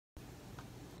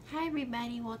Hi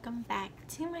everybody, welcome back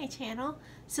to my channel.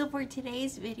 So for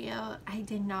today's video, I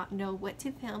did not know what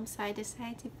to film, so I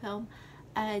decided to film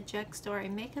a drugstore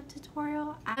and makeup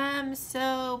tutorial.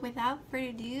 So without further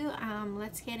ado,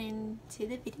 let's get into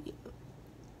the video.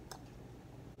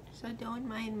 So don't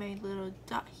mind my little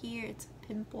dot here, it's a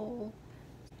pimple.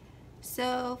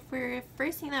 So for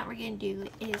first thing that we're gonna do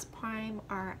is prime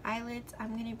our eyelids.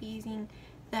 I'm gonna be using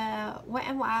the Wet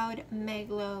n Wild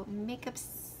Megalo makeup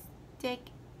stick.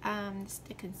 This is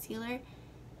the concealer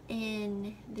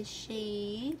in the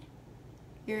shade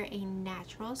You're a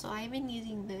Natural. So I've been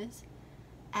using this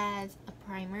as a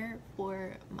primer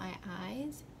for my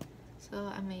eyes, so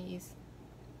I'm gonna use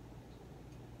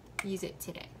it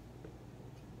today.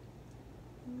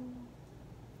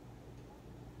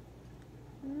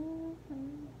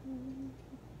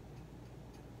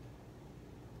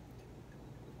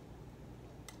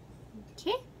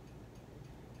 Okay,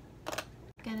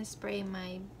 I'm gonna spray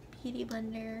my beauty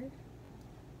blender,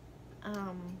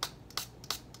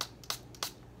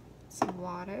 some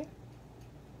water,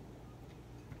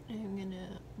 and I'm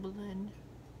gonna blend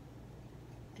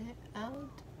it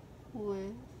out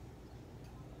with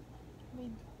my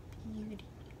beauty blender.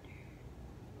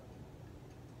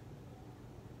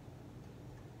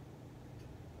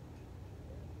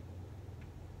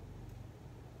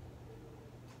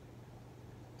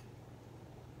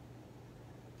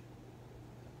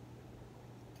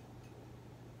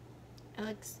 It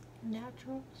looks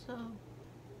natural,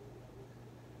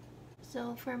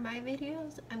 so for my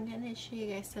videos I'm gonna show you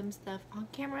guys some stuff on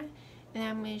camera, and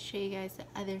I'm gonna show you guys the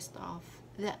other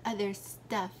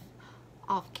stuff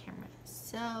off camera.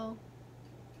 So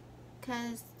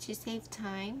because to save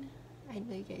time, I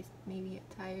know you guys maybe get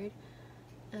tired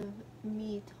of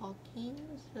me talking,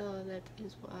 so that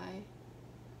is why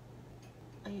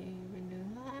I even do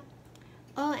that.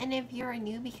 Oh, and if you're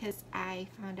new, because I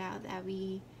found out that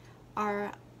we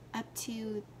are up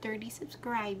to 30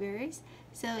 subscribers,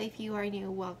 so if you are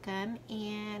new, welcome,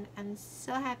 and I'm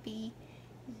so happy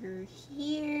you're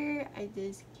here. I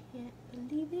just can't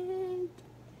believe it.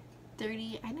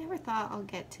 30, I never thought I'll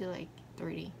get to like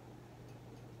 30,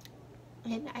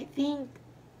 and I think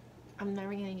I'm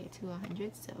never gonna get to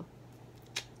 100, so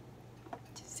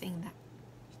just saying that.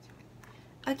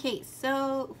 Okay,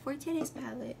 so for today's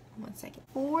palette, one second.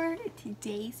 For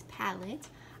today's palette,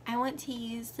 I want to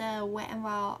use the Wet n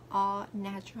Wild All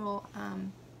Natural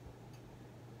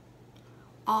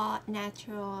palette.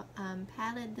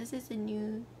 This is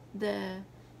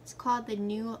it's called the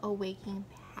New Awakening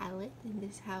palette, and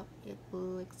this is how it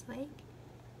looks like.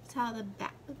 It's how the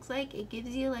back looks like. It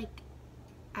gives you like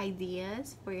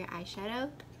ideas for your eyeshadow,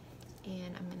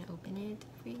 and I'm gonna open it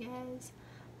for you guys.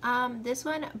 This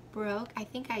one broke. I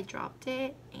think I dropped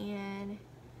it, and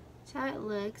that's how it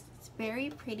looks. It's very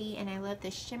pretty, and I love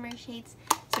the shimmer shades,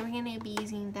 so we're gonna be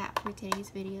using that for today's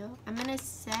video. I'm gonna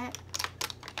set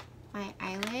my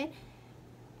eyelid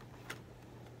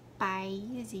by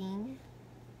using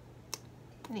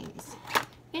I'm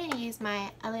gonna use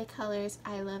my LA Colors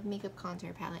I Love Makeup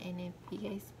Contour palette, and if you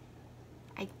guys,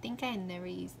 I think I never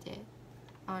used it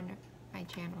on my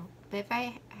channel, but if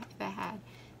I had,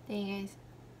 then you guys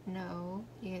know,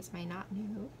 you guys might not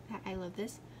know that I love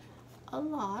this a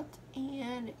lot,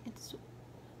 and it's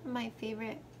my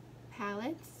favorite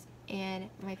palettes and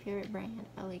my favorite brand,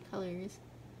 LA Colors,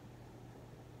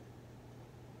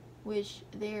 which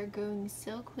they're going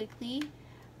so quickly.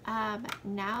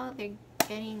 Now they're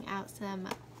getting out some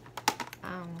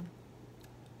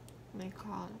what they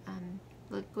call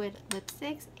liquid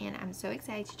lipsticks, and I'm so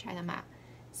excited to try them out,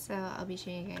 so I'll be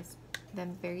showing you guys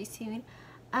them very soon.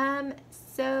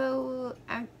 So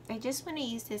I just want to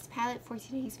use this palette for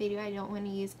today's video. I don't want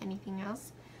to use anything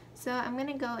else, so I'm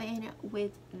gonna go in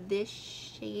with this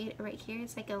shade right here.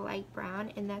 It's like a light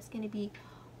brown, and that's gonna be,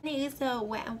 I'm gonna use the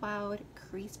Wet n Wild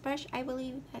crease brush, I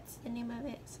believe that's the name of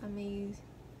it. So I'm gonna use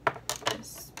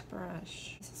this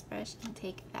brush and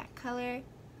take that color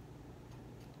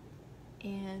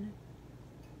and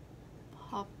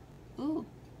pop. Ooh,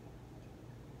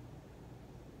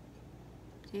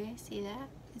 do you guys see that?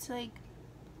 It's like,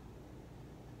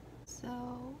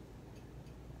 so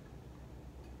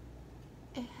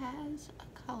it has a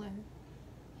color.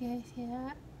 You guys see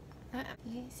that?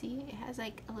 You guys see? It has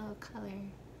like a little color.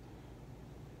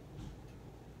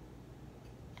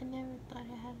 I never thought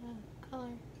it had a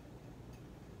color.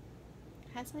 It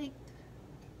has like,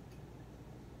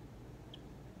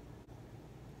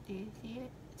 do you see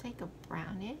it? It's like a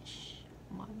brownish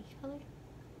mauve color,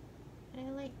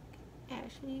 and I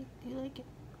actually do like it.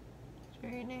 It's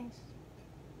very nice.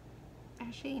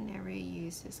 Actually never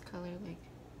used this color like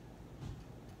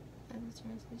as a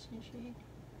transition shade.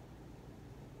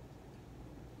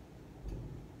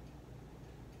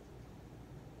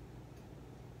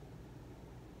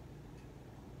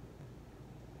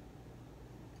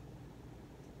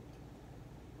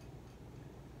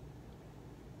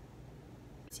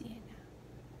 See it now.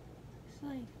 It's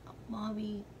like a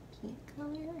mauvey pink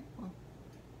color. Well,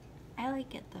 I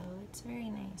like it though. It's very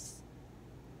nice.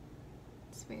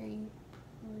 It's very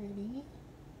pretty.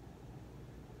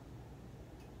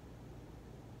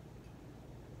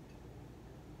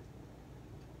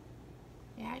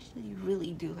 I actually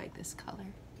really do like this color.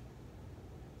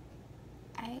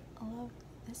 I love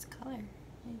this color.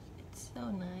 It's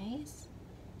so nice.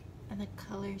 And the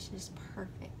color is just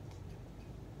perfect.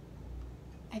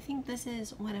 I think this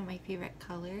is one of my favorite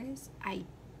colors. I've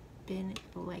been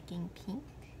liking pink.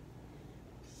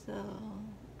 So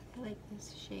I like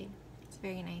this shade. It's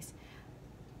very nice.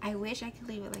 I wish I could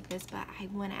leave it like this, but I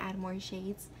want to add more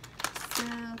shades. So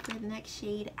for the next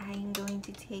shade, I'm going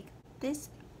to take this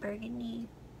burgundy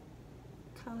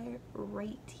color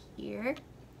right here.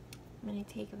 I'm going to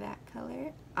take that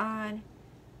color on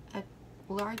a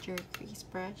larger crease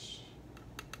brush.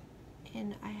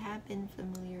 And I have been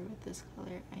familiar with this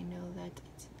color. I know that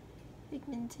it's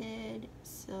pigmented,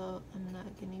 so I'm not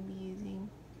going to be using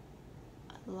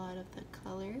a lot of the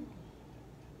color.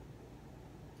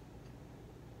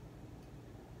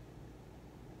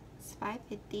 It's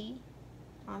 5:50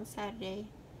 on Saturday.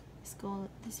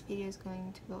 This video is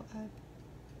going to go up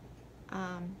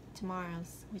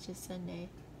tomorrow's, which is Sunday.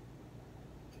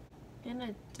 I'm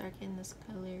gonna darken this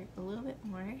color a little bit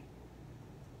more.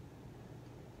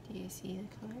 Do you see the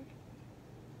color?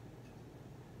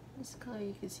 This color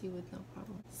you can see with no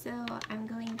problem. So I'm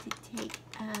going to take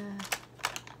a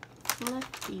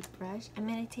fluffy brush. I'm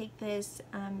going to take this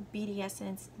Beauty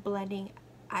Essence blending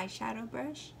eyeshadow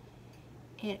brush,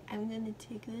 and I'm going to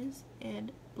take this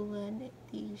and blend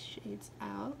these shades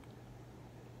out.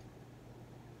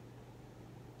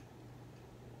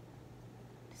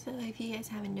 So if you guys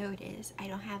haven't noticed, I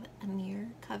don't have a mirror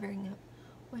covering up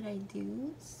what I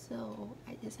do, so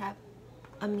I just have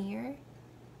a mirror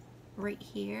right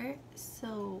here,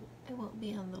 so it won't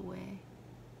be on the way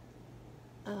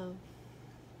of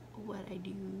what I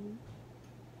do.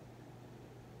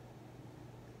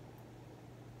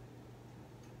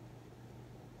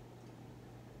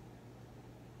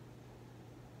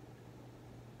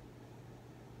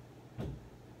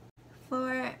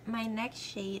 For my next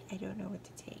shade, I don't know what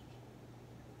to take.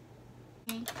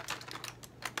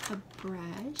 A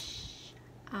brush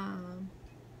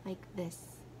like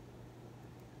this.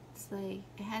 It's like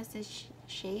it has this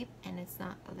shape and it's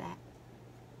not that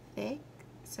thick,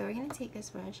 so we're gonna take this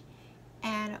brush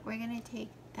and we're gonna take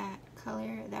that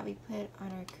color that we put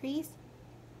on our crease,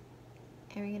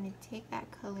 and we're gonna take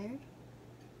that color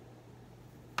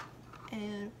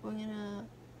and we're gonna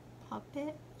pop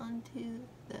it onto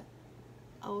the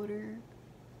outer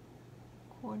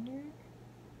corner.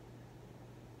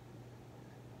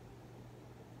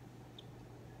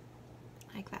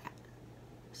 Like that.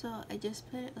 So I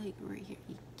just put it like right here.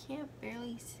 You can't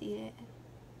barely see it.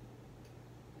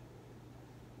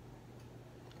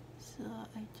 So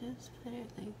I just put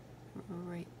it like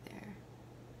right there.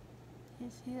 You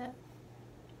see that?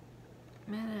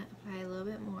 I'm gonna apply a little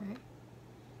bit more,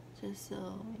 just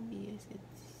so maybe you guys could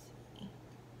see.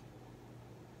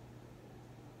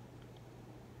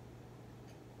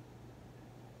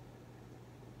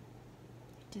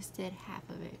 Just did half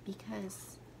of it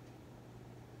because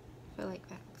I feel like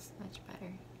that looks much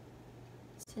better.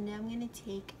 So now I'm going to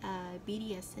take a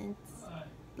Beauty Essence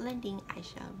blending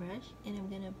eyeshadow brush and I'm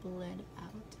going to blend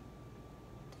out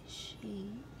the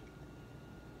shade.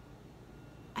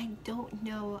 I don't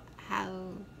know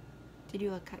how to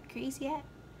do a cut crease yet.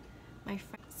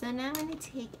 So now I'm going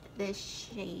to take this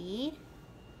shade,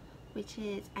 which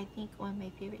is I think one of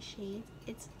my favorite shades.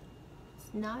 It's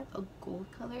not a gold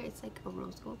color, it's like a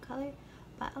rose gold color,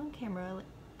 but on camera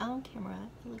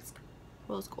it looks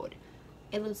rose gold.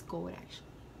 It looks gold actually.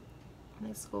 It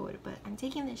looks gold, but I'm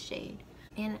taking this shade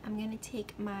and I'm gonna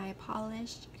take my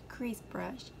polished crease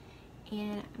brush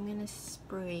and I'm gonna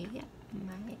spray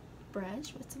my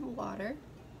brush with some water.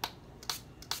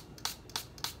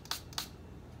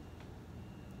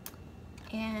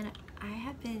 And I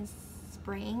have been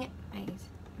spraying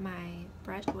my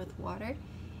brush with water,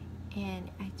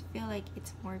 and I feel like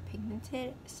it's more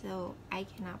pigmented, so I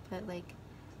cannot put like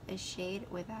a shade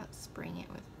without spraying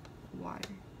it with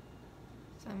water.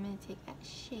 So I'm going to take that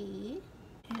shade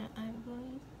and I'm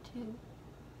going to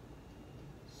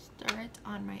start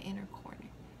on my inner corner.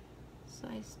 So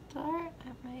I start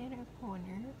at my inner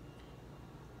corner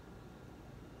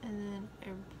and then I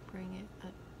bring it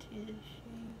up to the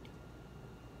shade.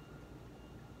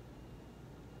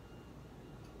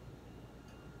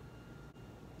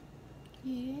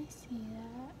 You see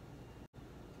that?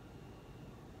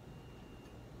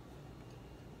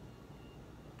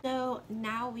 So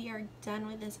now we are done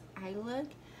with this eye look.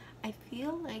 I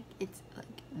feel like it's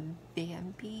like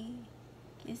vampy.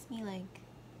 Gives me like,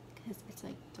 because it's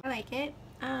like, I like it.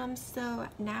 So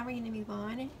now we're gonna move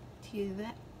on to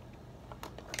the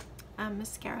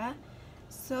mascara.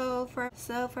 So for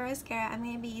mascara, I'm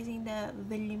gonna be using the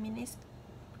Voluminous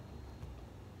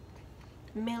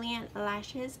Million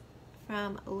Lashes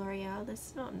from L'Oreal.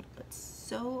 This one, it's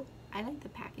so, I like the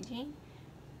packaging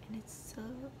and it's so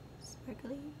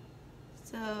sparkly.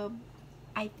 So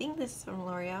I think this is from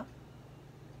L'Oreal.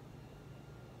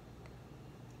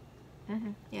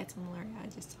 Yeah, it's from L'Oreal. I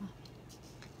just saw.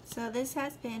 So this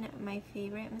has been my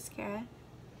favorite mascara.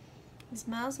 It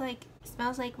smells like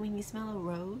when you smell a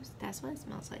rose. That's what it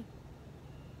smells like.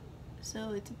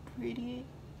 So it's a pretty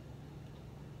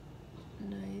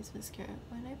nice mascara.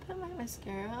 When I put my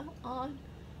mascara on,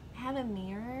 I have a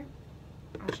mirror.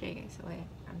 I'll show you guys what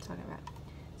I'm talking about.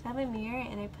 So I have a mirror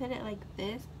and I put it like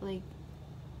this, like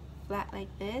flat like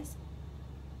this,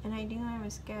 and I do my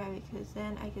mascara because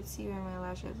then I could see where my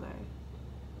lashes are.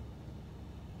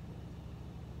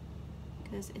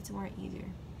 Because it's more easier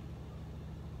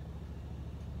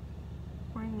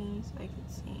for me, so I can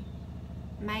see.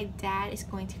 My dad is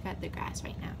going to cut the grass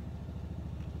right now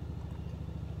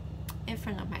in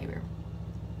front of my room.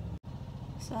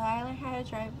 So I learned how to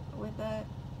drive with a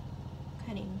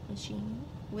cutting machine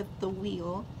with the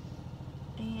wheel,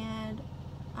 and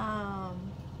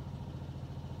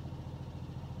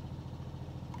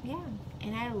yeah,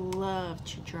 and I love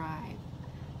to drive.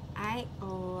 I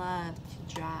love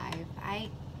to drive.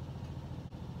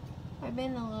 I've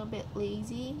been a little bit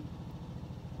lazy.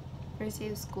 First day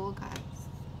of school, guys.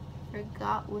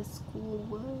 Forgot what school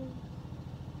was.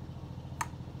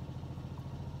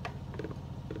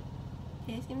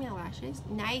 Can you see my lashes?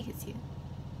 Now you can see them.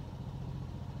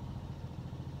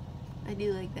 I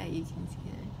do like that you can see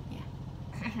it.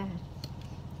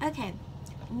 Yeah. Okay.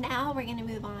 Now we're gonna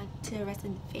move on to the rest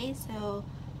of the face, so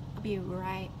I'll be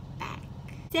right back.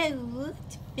 So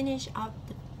to finish off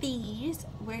the face,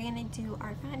 we're gonna do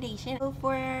our foundation. So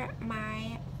for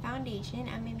my foundation,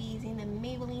 I'm gonna be using the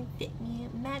Maybelline Fit Me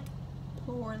Matte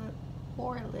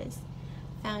Poreless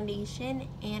foundation,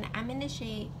 and I'm in the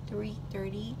shade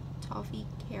 330 Toffee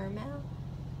Caramel.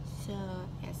 So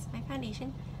yes, my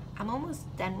foundation. I'm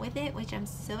almost done with it, which I'm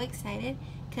so excited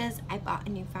because I bought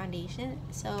a new foundation,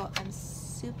 so I'm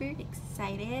super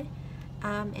excited.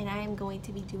 And I am going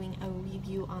to be doing a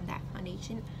review on that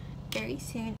foundation very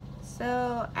soon.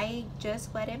 So I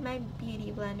just wetted my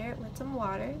beauty blender with some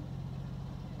water,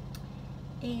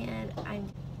 and I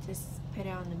just put it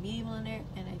on the beauty blender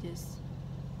and I just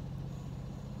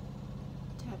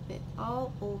tap it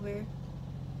all over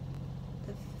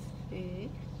the face.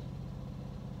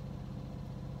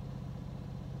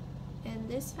 And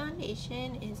this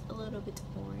foundation is a little bit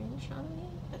orange on me,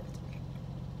 but it's okay.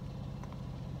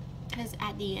 Because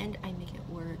at the end, I make it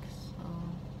work, so...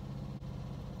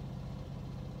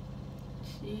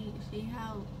 See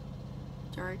how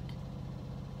dark?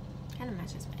 Kind of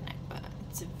matches my neck, but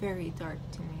it's very dark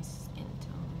to my skin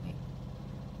tone. Like,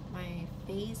 my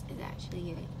face is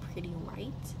actually like pretty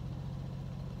white.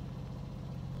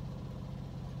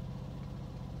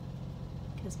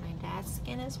 Because my dad's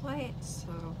skin is white,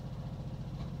 so...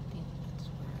 I think that's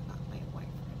where I got my white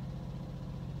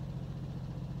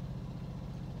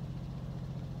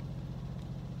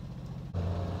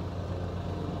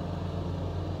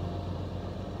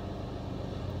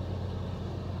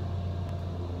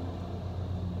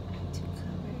to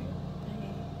cover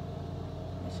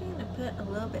I'm actually gonna put a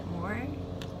little bit more. I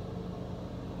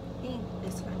think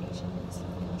this foundation is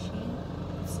finishing.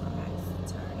 It's the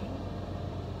last time.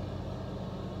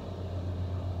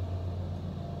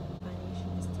 Foundation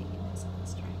is taking this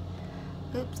last try.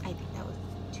 Oops, I think that was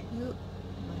too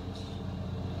much.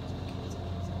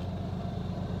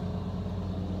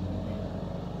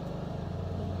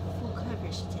 Full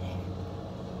coverage today.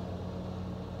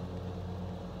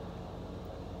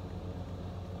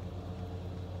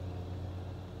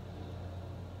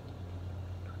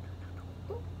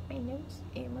 My nose.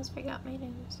 I almost forgot my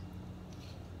nose.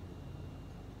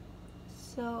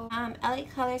 So, LA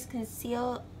Colors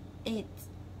Conceal It's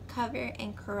Cover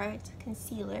and Correct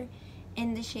Concealer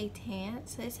in the shade Tan.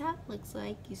 So this is how it looks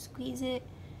like. You squeeze it,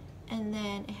 and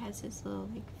then it has this little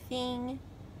like thing,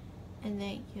 and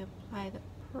then you apply the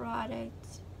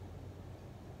product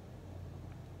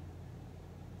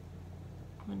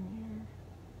on your...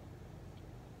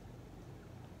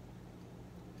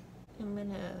 I'm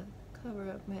gonna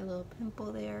cover up my little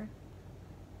pimple there.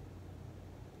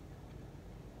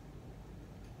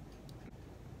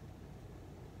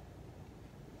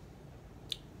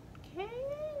 Okay.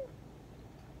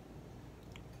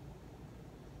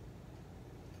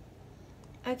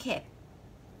 Okay,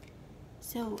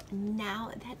 so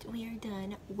now that we are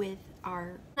done with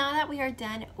our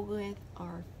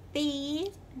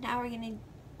face, now we're gonna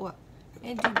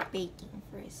do baking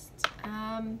first.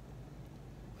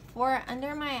 For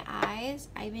under my eyes,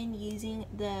 I've been using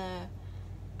the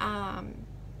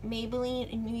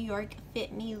Maybelline New York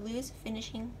Fit Me Loose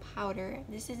Finishing Powder.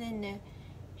 This is in the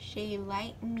shade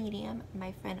Light Medium.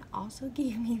 My friend also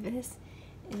gave me this,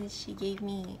 and she gave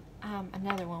me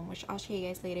another one, which I'll show you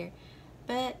guys later.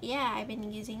 But yeah, I've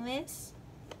been using this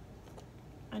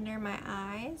under my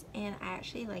eyes, and I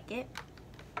actually like it.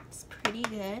 It's pretty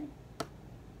good.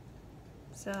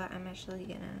 So I'm actually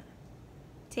gonna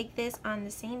take this on the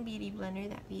same beauty blender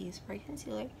that we use for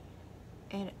concealer,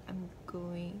 and I'm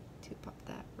going to pop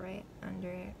that right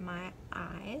under my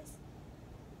eyes.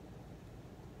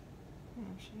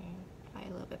 Actually, apply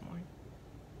a little bit more.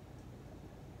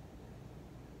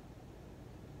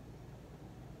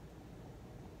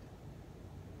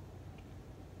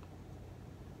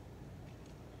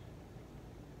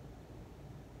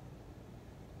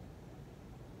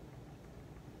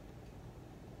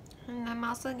 And I'm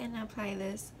also gonna apply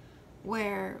this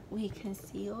where we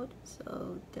concealed,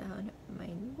 so down my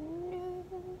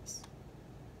nose.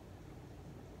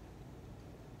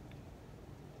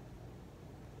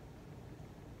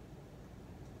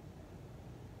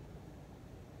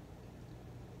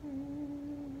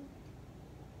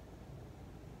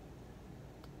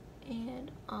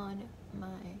 And on my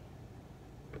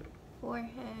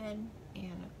forehead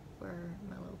and where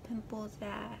my little pimples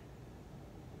at.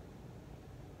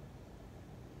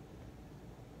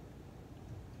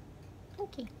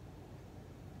 Okay.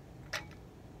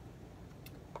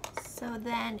 So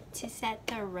then to set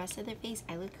the rest of the face,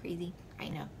 I look crazy, I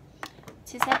know.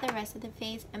 To set the rest of the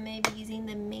face, I'm going to be using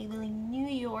the Maybelline New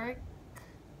York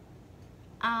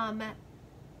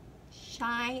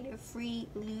Shine Free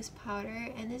Loose Powder,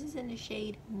 and this is in the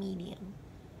shade Medium.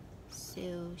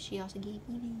 So she also gave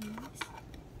me these.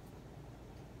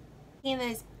 In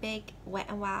this big Wet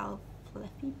n Wild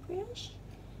fluffy brush,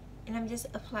 and I'm just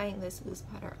applying this loose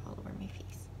powder all over my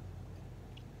face.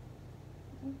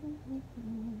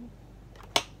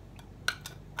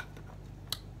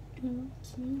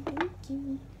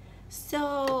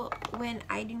 So when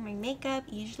I do my makeup,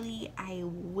 usually I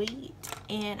wait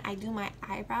and I do my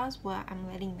eyebrows while I'm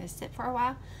letting this sit for a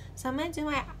while. So I'm gonna do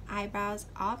my eyebrows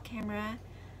off camera.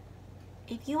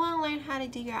 If you want to learn how to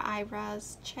do your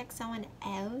eyebrows, check someone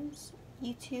else's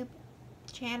YouTube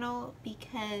channel,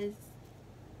 because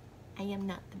I am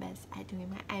not the best at doing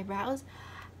my eyebrows.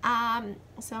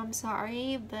 So I'm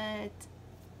sorry, but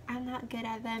I'm not good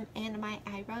at them, and my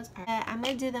eyebrows are. I'm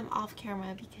gonna do them off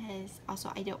camera because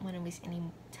also I don't want to waste any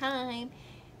time.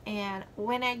 And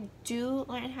when I do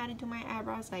learn how to do my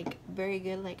eyebrows like very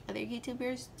good, like other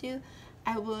YouTubers do,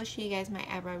 I will show you guys my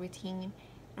eyebrow routine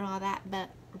and all that. But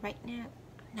right now,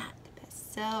 I'm not the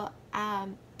best. So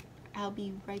I'll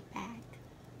be right back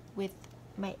with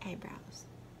my eyebrows.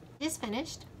 Just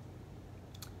finished.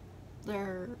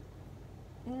 They're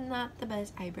not the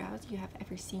best eyebrows you have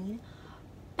ever seen,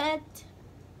 but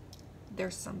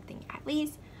there's something. At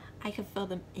least I can fill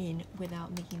them in without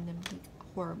making them look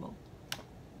horrible.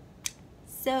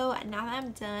 So now that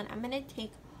I'm done, I'm gonna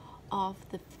take off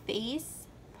the face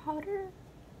powder,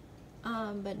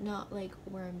 but not like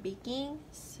where I'm baking.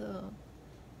 So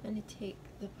I'm gonna take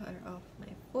the powder off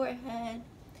my forehead,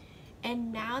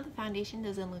 and now the foundation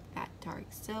doesn't look that dark,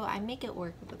 so I make it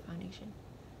work with the foundation.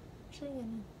 I'm actually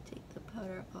gonna take the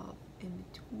powder off in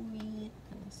between.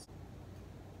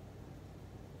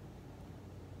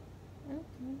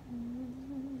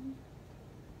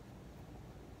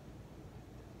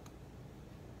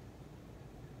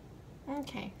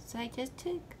 Okay, so I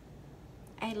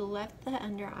left the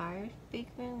under eye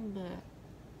baking, but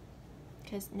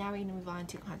because now we're gonna move on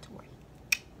to contour.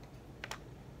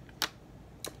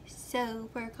 So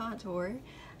for contour,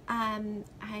 I'm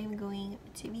going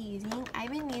to be using,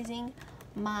 I've been using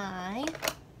my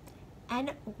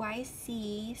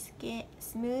NYC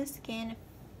Smooth Skin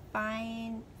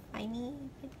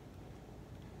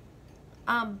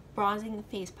bronzing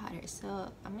face powder.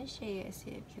 So I'm gonna show you guys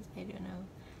it because I don't know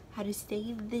how to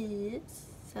say this.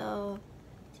 So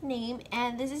the name,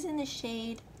 and this is in the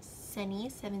shade Sunny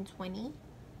 720.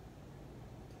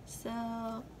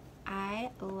 So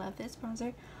I love this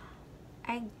bronzer.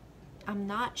 I'm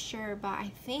not sure, but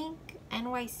I think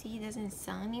NYC doesn't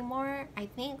sell anymore. I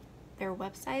think their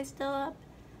website is still up,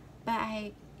 but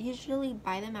I usually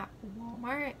buy them at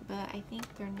Walmart, but I think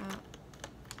they're not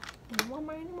in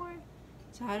Walmart anymore,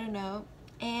 so I don't know.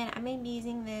 And I'm gonna be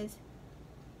using this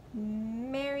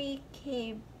Mary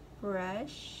Kay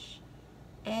brush,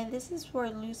 And this is for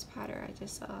loose powder. I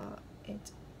just saw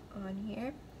it on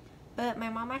here. But my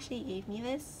mom actually gave me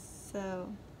this, so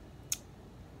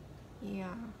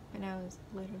yeah, when I was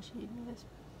little she gave me this.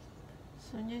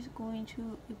 So I'm just going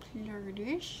to apply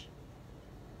this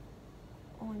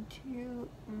onto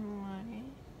my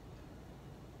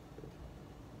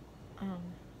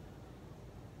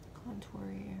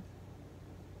contour here.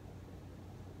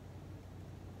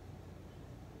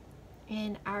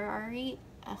 And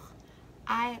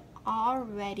I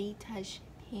already touched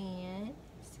pan,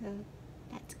 so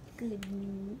that's good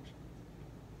news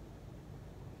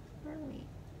for me.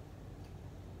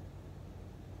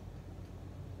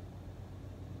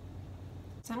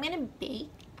 So I'm gonna bake.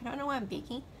 I don't know why I'm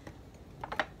baking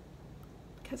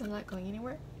because I'm not going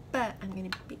anywhere, but I'm gonna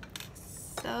bake.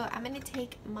 So I'm gonna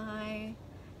take my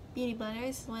beauty blender.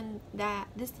 This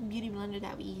is the beauty blender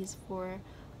that we use for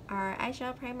our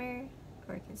eyeshadow primer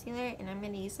or concealer, and I'm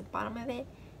gonna use the bottom of it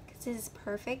because this is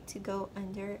perfect to go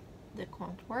under the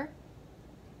contour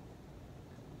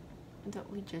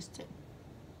that we just did.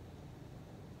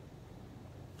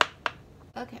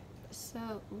 Okay,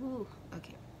 so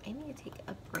okay, I need to take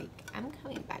a break. I'm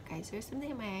coming back, guys. There's something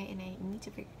in my eye and I need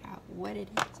to figure out what it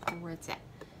is or where it's at.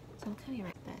 So I'm coming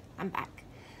back, but I'm back.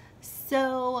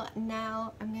 So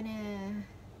now I'm gonna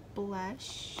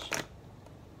blush. I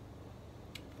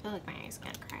feel like my eye's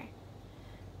gonna cry.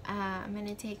 I'm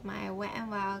gonna take my Wet n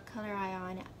Wild Color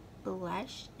Ion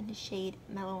blush in the shade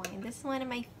Mellow Wine. This is one of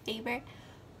my favorite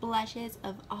blushes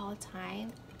of all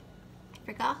time. I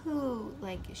forgot who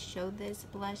showed this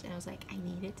blush, and I was like, I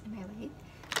need it in my life.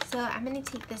 So I'm gonna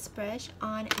take this brush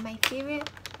on my favorite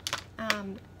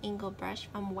angle brush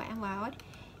from Wet n Wild,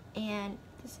 and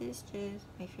this is just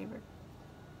my favorite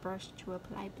brush to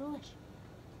apply blush.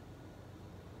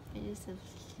 I just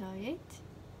apply it.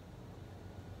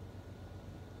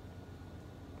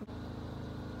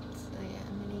 So yeah,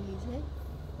 I'm gonna use it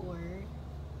for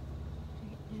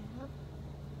right now.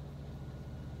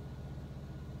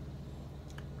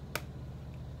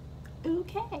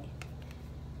 Okay,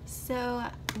 so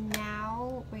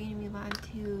now we're gonna move on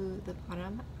to the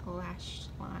bottom lash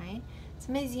line. So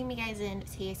I'm gonna zoom you guys in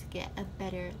so you guys can get a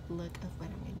better look of what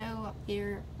I'm gonna do.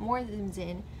 You're more zoomed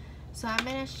in, so I'm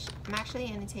actually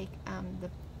gonna take the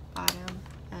bottom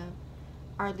of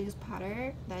our loose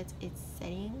powder that's its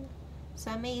setting. So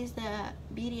I'm gonna use the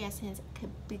Beauty Essence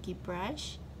Kabuki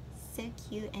brush. So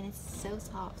cute and it's so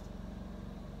soft.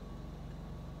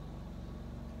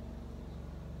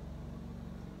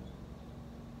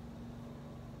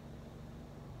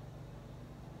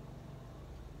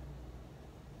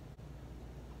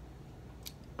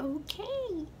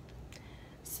 Okay,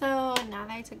 so now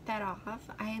that I took that off,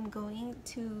 I'm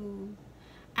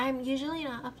usually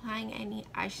not applying any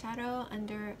eyeshadow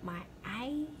under my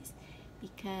eyes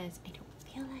because I don't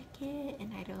feel like it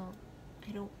and I don't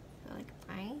feel like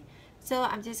applying. So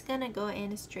I'm just gonna go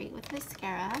in straight with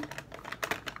mascara.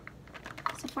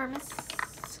 So for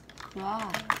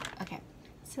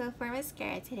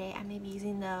mascara today, I'm gonna be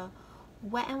using the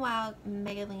Wet n Wild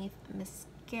Mega Length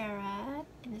Mascara,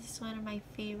 and this is one of my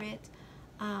favorite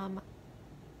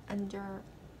under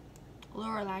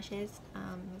lower lashes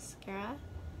mascara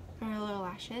for my lower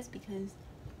lashes because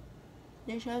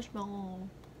they're so small.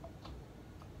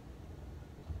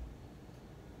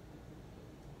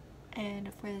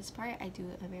 And for this part, I do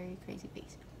a very crazy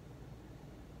face.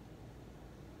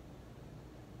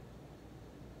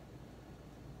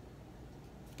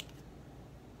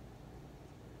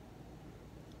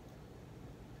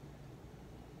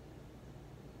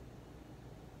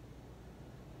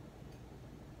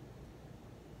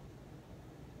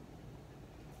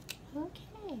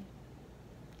 Okay,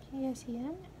 can you guys see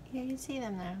them? Yeah, you can see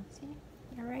them now. See,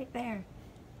 they're right there.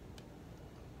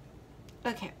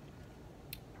 Okay,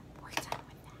 we're done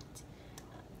with that.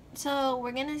 So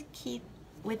we're gonna keep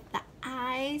with the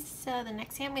eyes. So the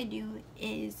next thing I'm gonna do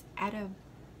is add a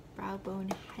brow bone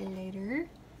highlighter.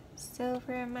 So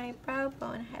for my brow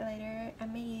bone highlighter,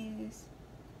 I'm gonna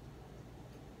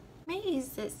use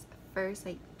this first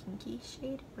pinky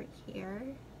shade right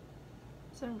here.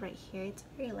 So right here, it's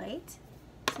very light.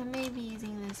 So I'm gonna be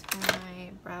using this for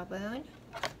my brow bone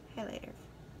highlighter.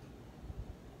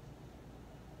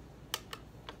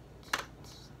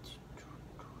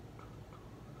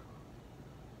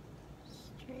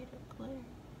 Straight up glitter.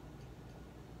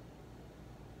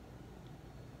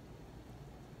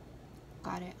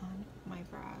 Got it on my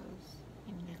brows.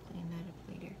 I'm gonna clean that up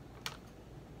later.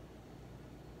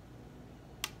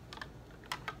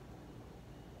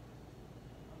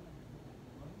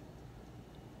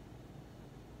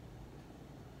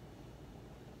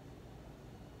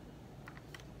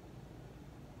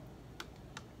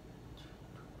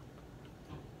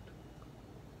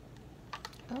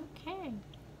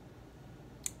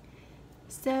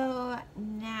 So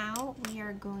now we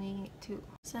are going to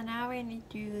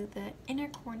do the inner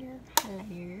corner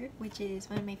highlighter, which is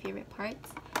one of my favorite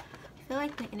parts. I feel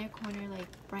like the inner corner like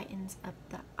brightens up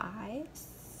the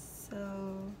eyes.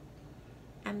 So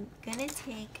I'm gonna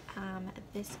take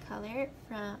this color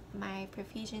from my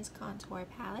Profusions contour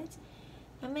palette.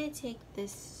 I'm gonna take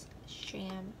this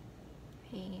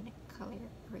champagne color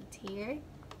right here.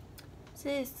 So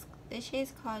this shade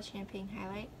is called Champagne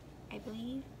Highlight, I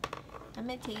believe. I'm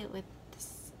gonna take it with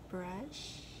this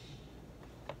brush.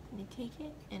 I'm gonna take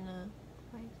it and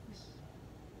like this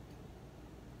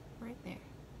right there.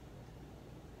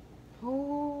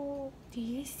 Oh, do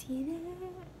you see that?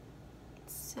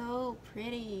 It's so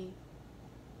pretty.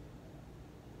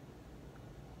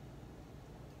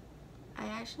 I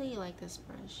actually like this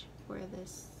brush for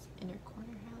this inner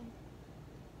corner highlight.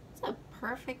 It's a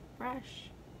perfect brush.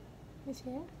 You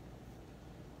see it?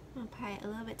 I'm gonna apply it a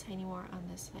little bit tiny more on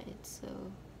this side so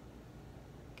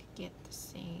I could get the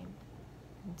same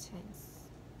intense.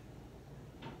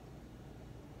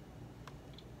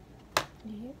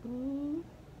 Yeah. Ooh,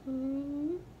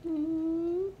 ooh,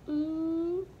 ooh,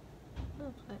 ooh.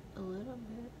 I'll put a little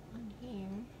bit on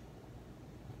here.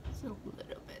 Just a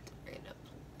little bit. We're gonna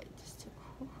apply just to.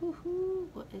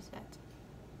 What is that?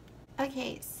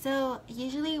 Okay, so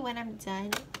usually when I'm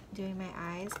done doing my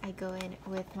eyes, I go in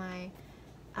with my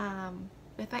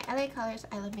LA Colors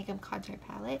I Love Makeup Contour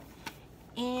Palette,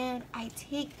 and I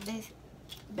take this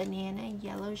banana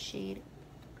yellow shade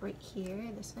right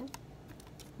here, this one.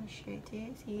 I'll show it to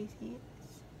you. See it?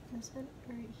 This one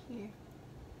right here.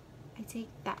 I take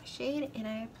that shade and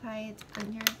I apply it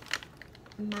under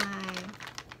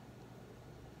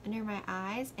my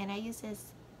eyes, and I use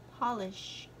this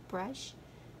polish brush.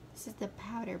 This is the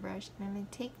powder brush, and I'm gonna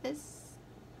take this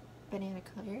banana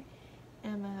color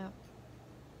and I'm gonna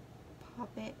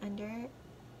pop it under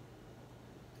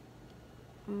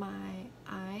my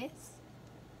eyes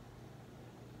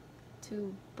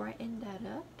to brighten that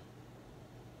up,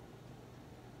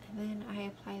 and then I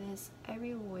apply this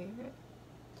everywhere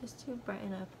just to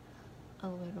brighten up a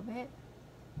little bit.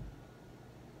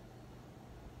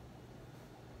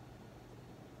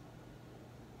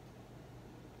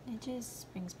 It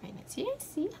just brings brightness. You guys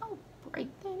see how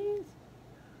bright that is?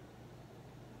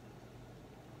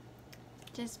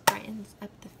 Just brightens up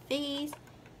the face.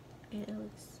 It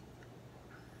looks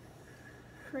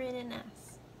pretty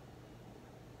nice.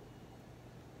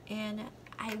 And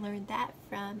I learned that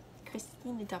from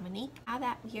Christina Dominique. Now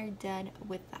that we are done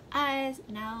with the eyes,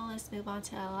 now let's move on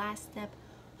to the last step,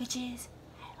 which is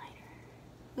highlighter.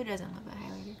 Who doesn't love a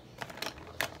highlighter?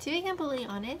 To be completely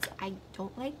honest, I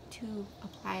don't like to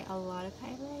apply a lot of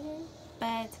highlighter,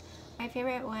 but my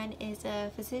favorite one is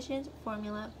a Physicians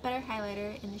Formula Butter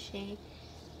Highlighter in the shade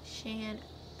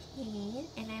Champagne,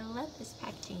 and I love this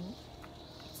packaging.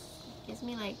 It gives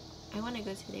me like, I want to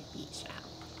go to the beach now.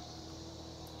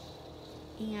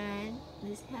 And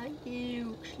this is how it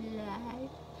looks like.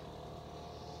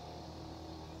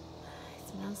 It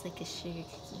smells like a sugar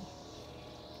cookie.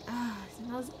 Oh, it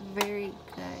smells very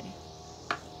good.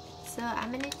 So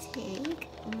I'm gonna take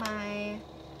my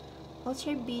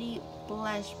Ultra Beauty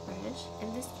blush brush,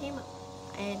 and this came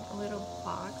in a little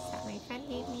box that my friend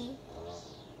gave me,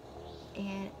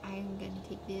 and I'm gonna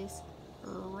take this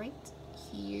right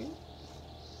here.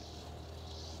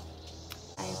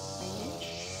 I apply it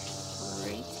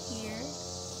right here.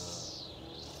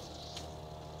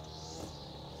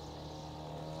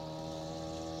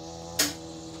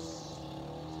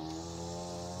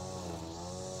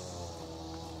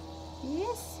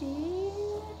 You see?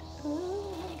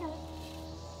 Oh my god.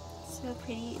 So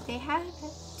pretty. They have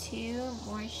 2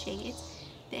 more shades.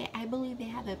 I believe they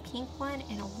have a pink one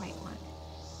and a white one.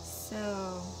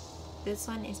 So this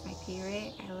one is my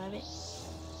favorite. I love it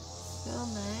so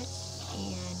much,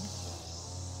 and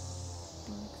it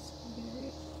looks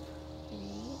very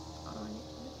pretty on the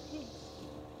face.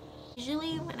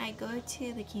 Usually when I go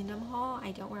to the Kingdom Hall,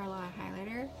 I don't wear a lot of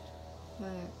highlighter,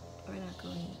 but we're not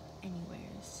going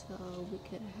anywhere, so we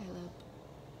could highlight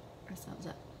ourselves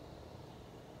up.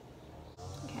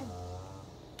 Okay.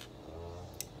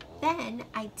 Then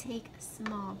I take a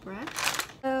small brush.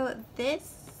 So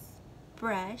this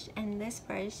brush and this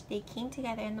brush, they came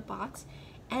together in the box,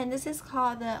 and this is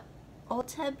called the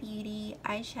Ulta Beauty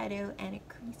eyeshadow and a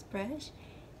crease brush,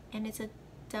 and it's a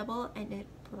double-ended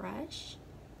brush.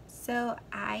 So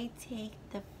I take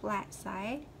the flat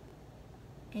side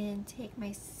and take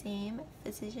my same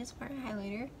Physicians Formula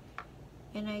highlighter,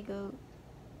 and I go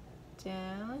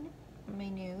down my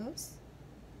nose,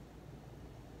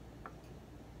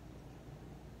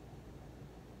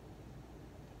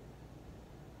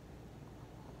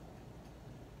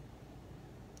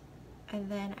 And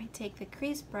then I take the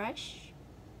crease brush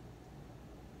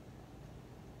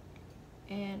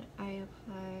and I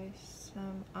apply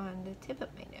some on the tip of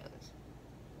my nose.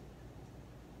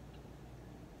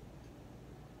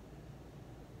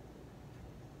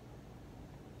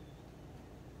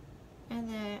 And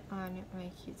then on my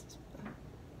cutest bone.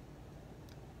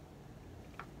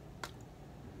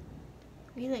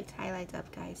 We licked highlights up,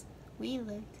 guys. We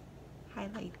licked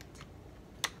highlights.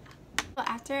 So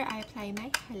after I apply my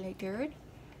highlighter,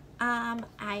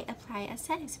 I apply a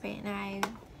setting spray, and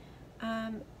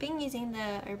I've been using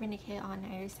the Urban Decay All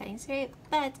Nighter setting spray,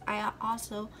 but I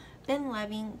also been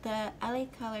loving the LA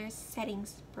Colors setting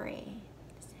spray.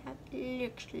 This is how it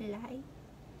looks like.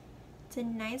 It's a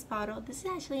nice bottle. This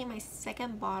is actually my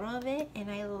second bottle of it, and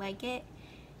I like it.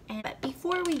 But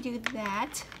before we do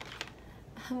that,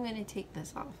 I'm gonna take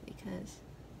this off because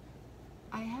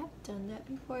I have done that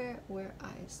before where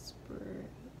I spray.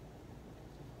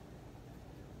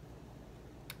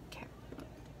 Okay,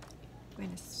 I'm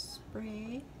gonna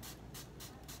spray.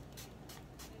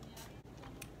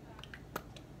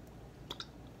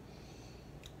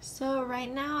 So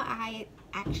right now I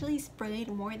actually sprayed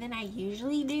more than I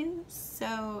usually do,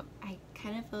 so I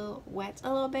kind of feel wet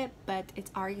a little bit, but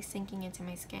it's already sinking into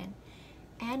my skin.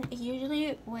 And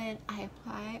usually when I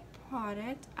apply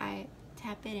product, I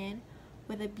tap it in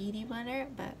with a beauty blender,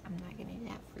 but I'm not gonna do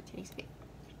that for today's video.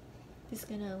 Just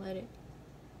gonna let it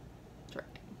dry.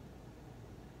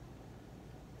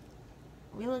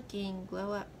 We're looking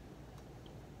glow up.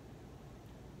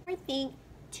 More thing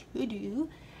to do,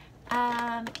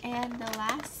 and the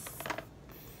last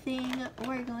thing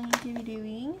we're going to be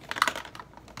doing,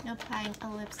 applying a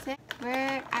lipstick.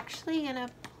 We're actually gonna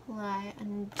apply a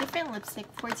different lipstick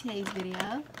for today's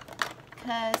video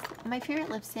because my favorite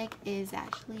lipstick is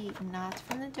actually not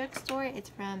from the drugstore. It's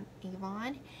from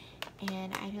Avon,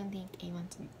 and I don't think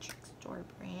Avon's a drugstore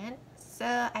brand. So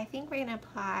I think we're gonna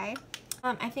apply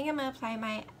I think I'm gonna apply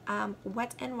my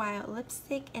Wet n Wild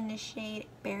lipstick in the shade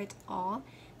Bare It All.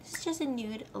 This is just a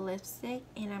nude lipstick,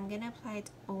 and I'm gonna apply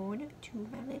its own to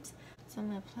my lips. So I'm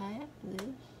gonna apply this.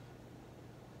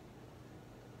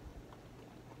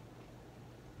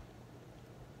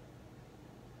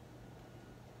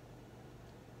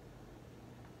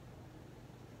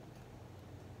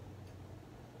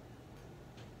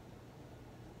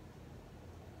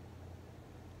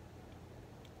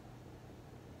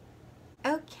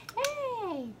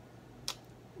 Okay,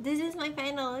 this is my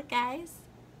final look, guys.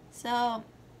 So,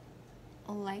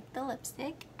 like the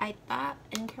lipstick, I thought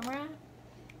in camera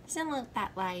it doesn't look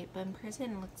that light, but in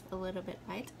person it looks a little bit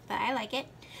light, but I like it.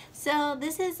 So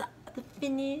this is the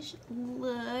finished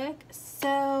look.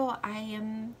 So I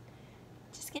am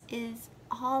just gonna, is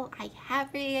all I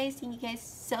have for you guys. Thank you guys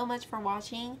so much for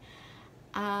watching.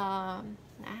 I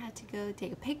had to go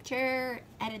take a picture,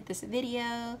 edit this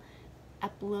video,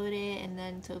 upload it, and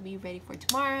then it'll be ready for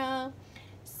tomorrow.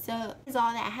 So that's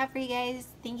all that I have for you guys.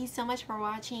 Thank you so much for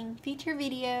watching. Future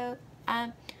video,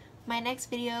 my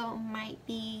next video might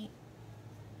be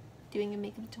doing a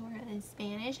makeup tutorial in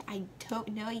Spanish. I don't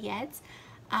know yet.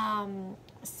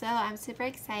 So I'm super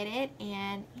excited,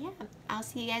 and yeah, I'll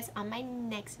see you guys on my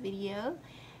next video.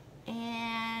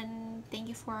 And thank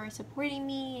you for supporting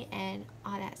me and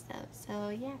all that stuff. So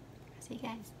yeah, I'll see you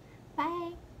guys.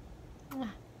 Bye.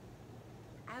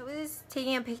 I was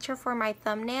taking a picture for my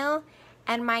thumbnail,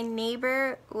 and my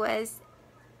neighbor was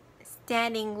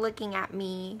standing looking at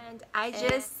me, and I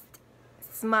just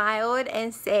smiled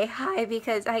and say hi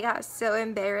because I got so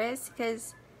embarrassed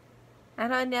because I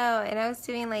don't know, and I was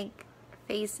doing like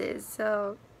faces,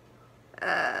 so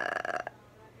that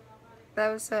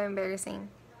was so embarrassing.